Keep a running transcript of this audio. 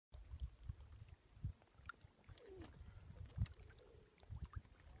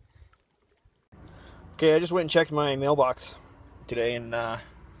Okay, I just went and checked my mailbox today, and I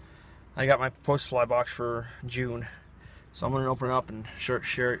got my PostFly box for June. So I'm going to open it up and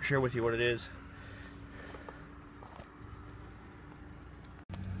share with you what it is.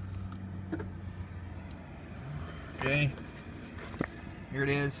 Okay, here it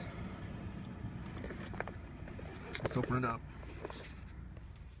is. Let's open it up.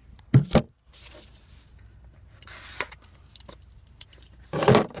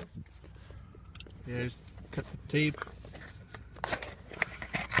 Yeah, just cut the tape.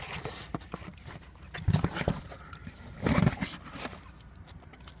 There's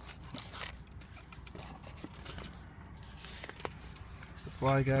the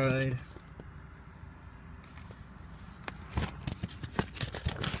fly guide.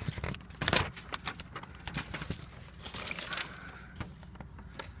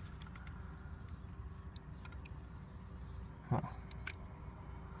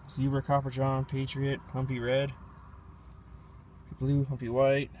 Zebra, Copper John, Patriot, Humpy Red, Blue, Humpy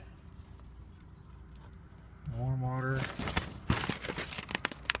White, Warm Water.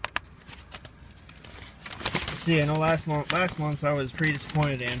 Let's see, I know last month I was pretty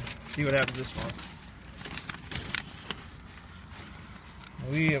disappointed in. Let's see what happens this month.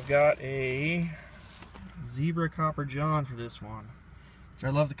 We have got a Zebra Copper John for this one, which I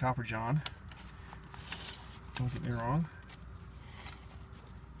love the Copper John. Don't get me wrong.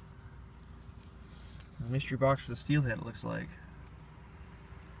 Mystery box for the steelhead, it looks like.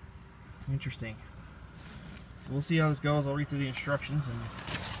 Interesting. So we'll see how this goes. I'll read through the instructions, and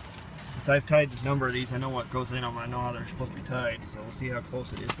since I've tied the number of these, I know what goes in them. I know how they're supposed to be tied, so we'll see how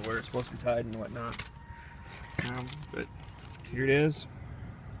close it is to where it's supposed to be tied and whatnot. But here it is.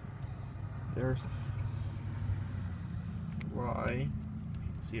 There's the fly. You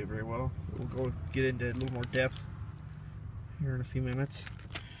can see it very well. We'll go get into a little more depth here in a few minutes.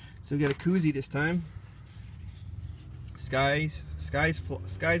 So we got a koozie this time. Skies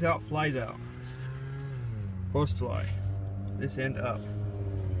out, flies out. PostFly. This end up.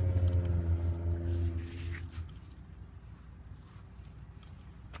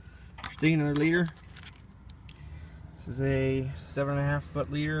 Sticking another leader. This is a 7.5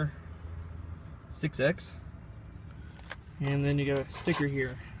 foot leader, 6X. And then you got a sticker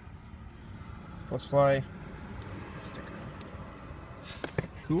here. PostFly sticker.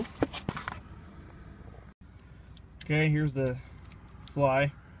 Cool. Okay, here's the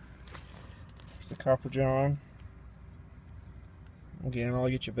fly. Here's the Copper John. Again, I'll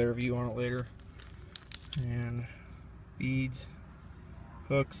get you a better view on it later. And beads,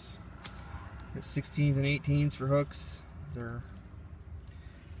 hooks. Got 16s and 18s for hooks. They're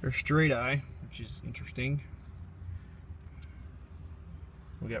straight eye, which is interesting.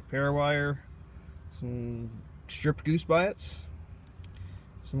 We got parawire, some stripped goose biots.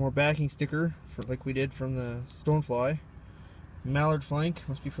 Some more backing sticker for like we did from the stonefly. Mallard flank,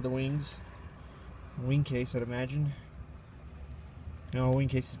 must be for the wings. Wing case, I'd imagine. No, wing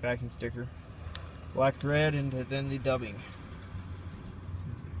case is backing sticker. Black thread, and then the dubbing.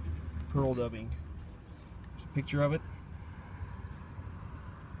 Pearl dubbing. There's a picture of it.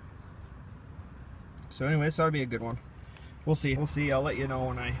 So anyway, this ought to be a good one. We'll see. I'll let you know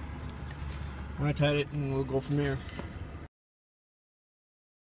when I tie it, and we'll go from there.